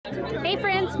Hey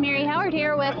friends, Mary Howard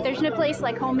here with There's No Place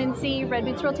Like Home NC, Red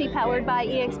Boots Realty powered by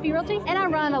eXp Realty, and I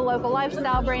run a local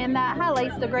lifestyle brand that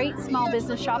highlights the great small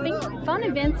business shopping, fun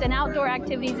events, and outdoor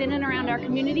activities in and around our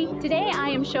community. Today I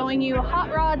am showing you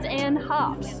Hot Rods and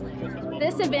Hops.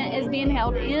 This event is being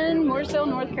held in Mooresville,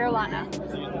 North Carolina.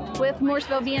 With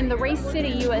Mooresville being the race city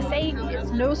USA,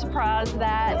 it's no surprise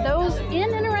that those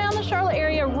in and around the Charlotte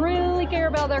area really care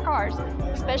about their cars,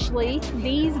 especially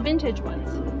these vintage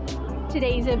ones.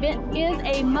 Today's event is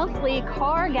a monthly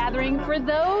car gathering for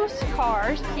those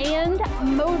cars and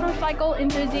motorcycle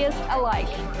enthusiasts alike.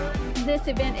 This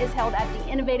event is held at the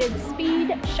Innovative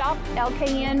Speed Shop,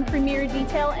 LKN Premier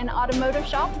Detail and Automotive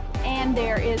Shop, and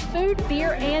there is food,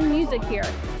 beer, and music here.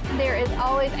 There is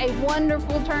always a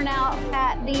wonderful turnout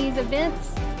at these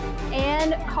events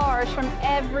and cars from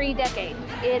every decade.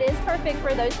 It is perfect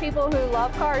for those people who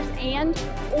love cars and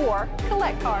or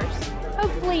collect cars.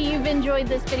 Hopefully you've enjoyed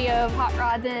this video of Hot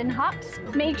Rods and Hops.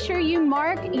 Make sure you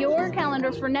mark your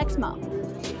calendars for next month.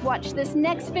 Watch this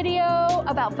next video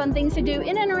about fun things to do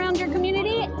in and around your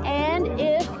community, and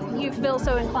if you feel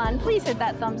so inclined, please hit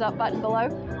that thumbs up button below.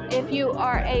 If you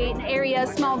are an area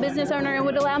small business owner and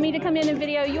would allow me to come in and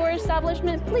video your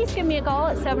establishment, please give me a call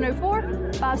at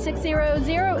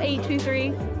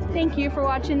 704-560-0823. Thank you for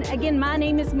watching. Again, my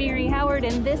name is Mary Howard,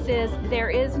 and this is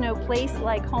There Is No Place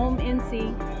Like Home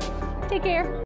NC. Take care.